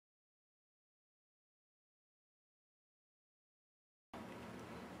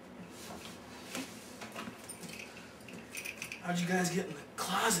How'd you guys get in the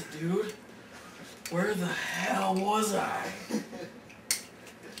closet, dude? Where the hell was I?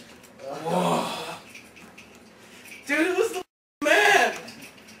 Whoa. Dude, it was the man!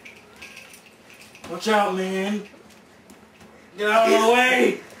 Watch out, man. Get out of the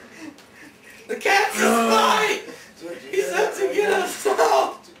way! The cat's a spy! He's out to get us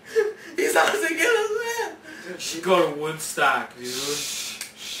out! He's out to get us, man! You should go to Woodstock, dude.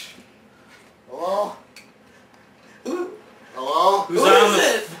 Hello? Hello? Who's on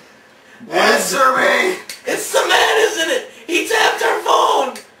it? Answer me! It's the man, isn't it? He tapped our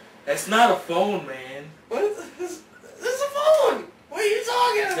phone! That's not a phone, man. What is this? This is a phone! What are you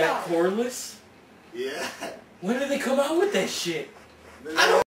talking about? Is that cordless? Yeah. When did they come out with that shit? I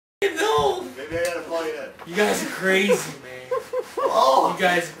don't know. Maybe I gotta plug it in. You guys are crazy, man. Oh! You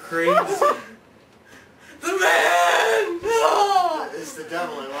guys are crazy. The man! Oh. It's the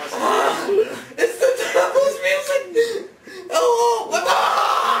devil that wants to It's the devil's music! Hello! What the?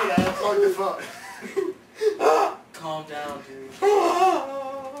 Hey, I unplugged the phone. Calm down, dude.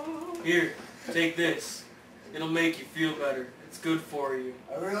 Here, take this. It'll make you feel better. It's good for you.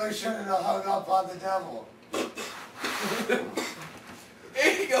 I really shouldn't have hung up on the devil.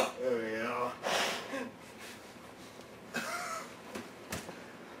 There you go. There we go.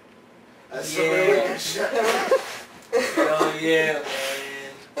 That's some really good shit. Hell yeah,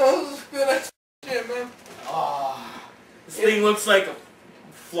 man. That was good shit, man. Oh, this thing looks like a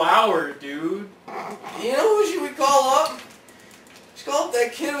flower, dude. You know who should we call up? We should call up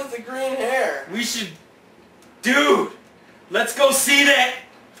that kid with the green hair. We should... Dude! Let's go see that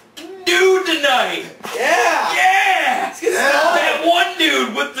dude tonight! Yeah! Yeah! Let's get stoned! That one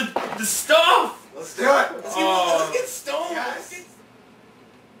dude with the stuff! Let's do it! Let's get stoned! Yes.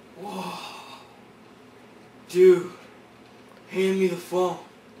 Whoa. Dude, hand me the phone.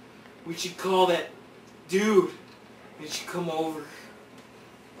 We should call that dude. He should come over.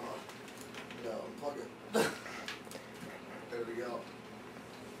 No, plug it. There we go.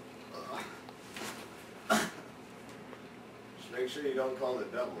 Just make sure you don't call the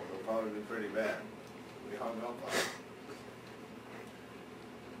devil. It'll probably be pretty bad. We hung up on it.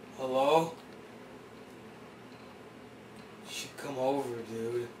 Hello? You should come over,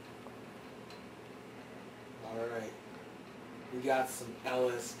 dude. Alright. We got some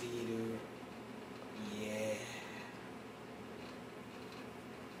LSD, dude. Yeah.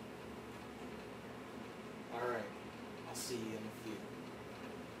 Alright. I'll see you in a few.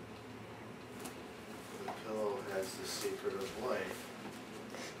 The pillow has the secret of life.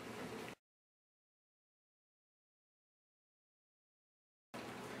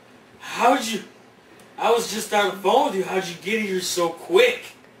 How'd you... I was just on the phone with you. How'd you get here so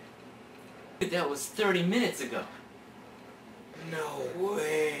quick? That was 30 minutes ago. No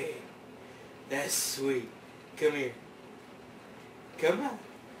way. That's sweet. Come here. Come on.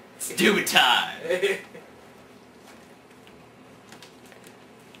 Stupid time.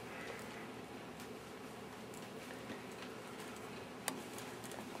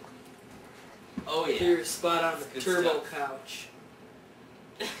 Oh yeah. Here's a spot on the Good turbo stuff. couch.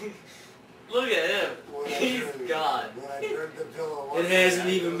 Look at him. He's gone. When I turned the pillow It hasn't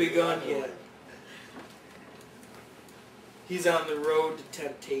even begun yet. He's on the road to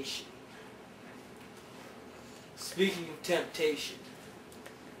temptation. Speaking of temptation,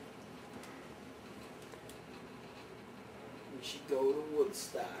 we should go to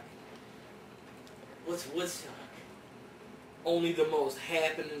Woodstock. What's Woodstock? Only the most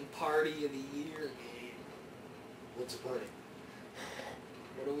happening party of the year, man. What's the party?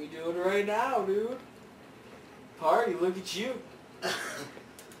 What are we doing right now, dude? Party, look at you.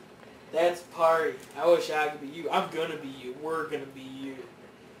 That's party. I wish I could be you. I'm gonna be you. We're gonna be you.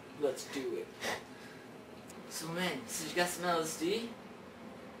 Let's do it. So man, so you got some LSD?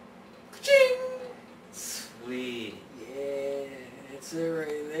 Ka-ching! Sweet. Yeah, that's it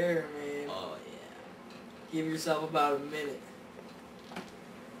right there, man. Oh yeah. Give yourself about a minute.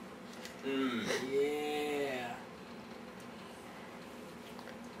 Mmm. Yeah.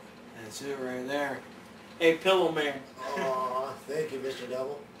 That's it right there. Hey, Pillow Man. Aw, thank you, Mr.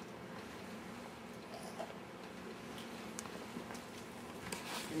 Devil.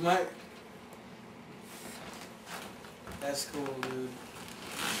 You might... That's cool, dude.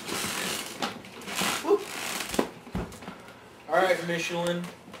 Whoop. Alright, Michelin.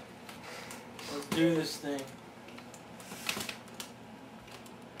 Let's do this thing.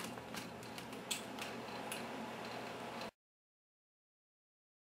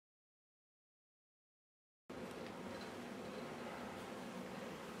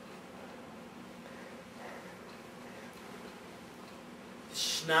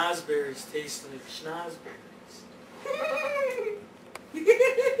 Schnozberries taste like schnozberries.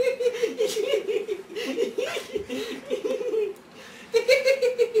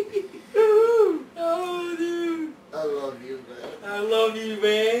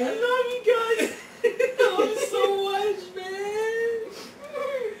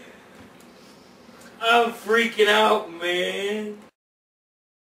 freaking out, man.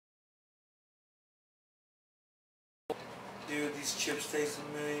 Dude, these chips taste a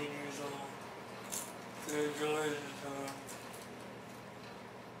million years old. They're delicious, huh?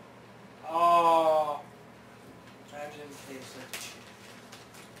 Oh. That didn't taste like chips.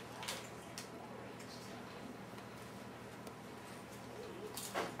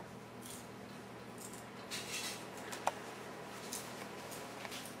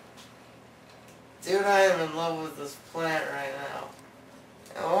 Dude, I am in love with this plant right now.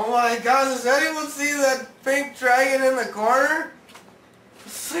 Oh my god, does anyone see that pink dragon in the corner?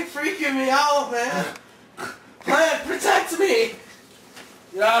 It's like freaking me out, man. Plant, protect me!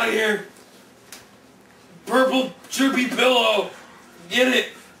 Get out of here. Purple chirpy pillow. Get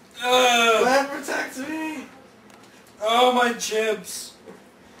it. Plant, protect me! Oh, my chips.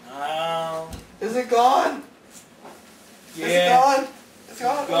 Ow. Is it gone? Yeah. Is it gone? It's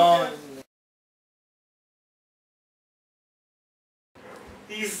gone? It's gone. Okay.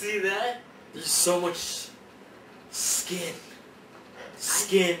 Do you see that? There's so much skin.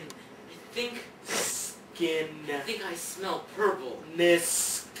 Skin. I think Skin. I smell purple.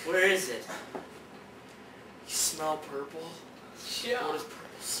 Ness. Where is it? You smell purple? Yeah. What does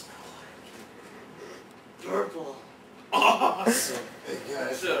purple smell like? Purple. Awesome. Hey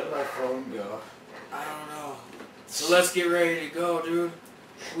guys, where did my phone go? I don't know. So let's get ready to go, dude.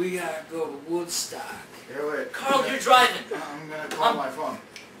 We gotta go to Woodstock. Here, wait. Carl, you're driving. I'm gonna call my phone.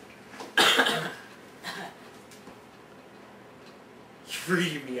 You're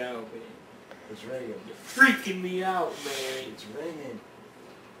freaking me out, man. It's ringing. You're freaking me out, man. It's ringing.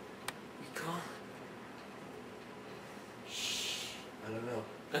 You gone? Shh. I don't know.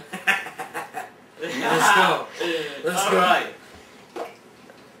 Let's go. Let's go. Alright.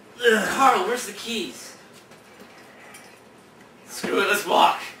 Carl, where's the keys? Screw it, let's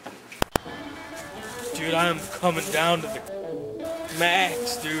walk. Dude, I am coming down to the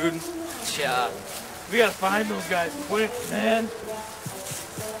max, dude. Yeah. We gotta find those guys quick, man.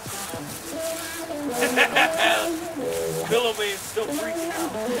 Pillow Man's still freaking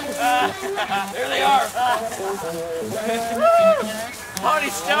out. There they are. Party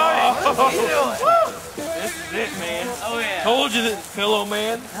started. What are you doing? This is it, man. Oh yeah. Told you this, Pillow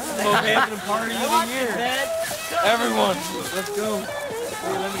Man. Most having a party of the year. Everyone, let's go.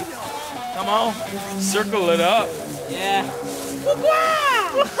 Hey, let me. Come on, circle it up. Yeah.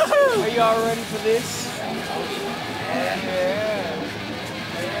 Are you all ready for this? Yeah.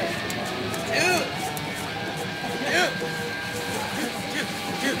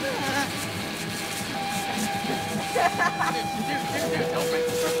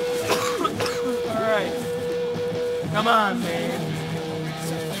 Alright. Come on, man.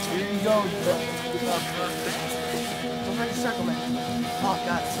 Here you go. Go for the circle, man. Oh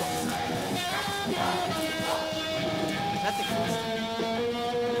god, it's so nothing.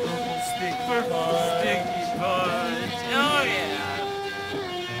 Sticky punch. Oh yeah.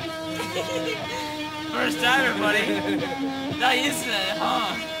 First timer, buddy. Not used to that,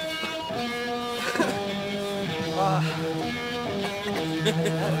 huh? Oh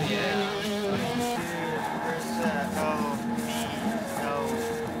yeah. Where's that?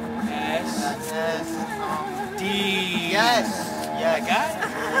 S. D. Yes. Yeah, I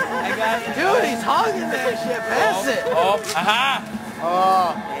got it. Dude, he's hogging that shit. Pass it. Oh, aha.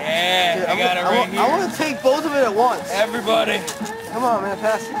 Oh. Yeah, Dude, I got it right here. I want to take both of it at once. Everybody. Come on, man,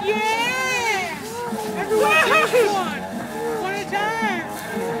 pass it. Yeah! Everyone take one! One at a time!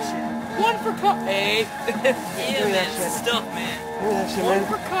 One for Carl. Hey. Yeah, man. Stuff, man. Give me that shit, One man.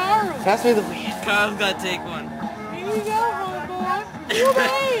 for Carl. Pass me the weed. Carl's gotta take one. Here you go, homeboy. You man.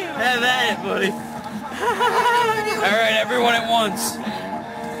 Have at it, buddy. Alright, everyone at once.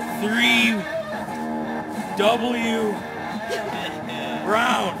 3 W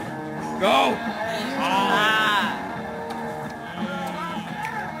round. Go. Ah.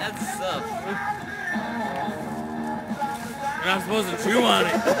 That's stuff. You're not supposed to chew on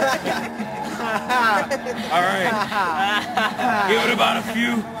it. Alright. Give it about a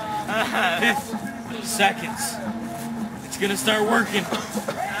few seconds. It's gonna start working.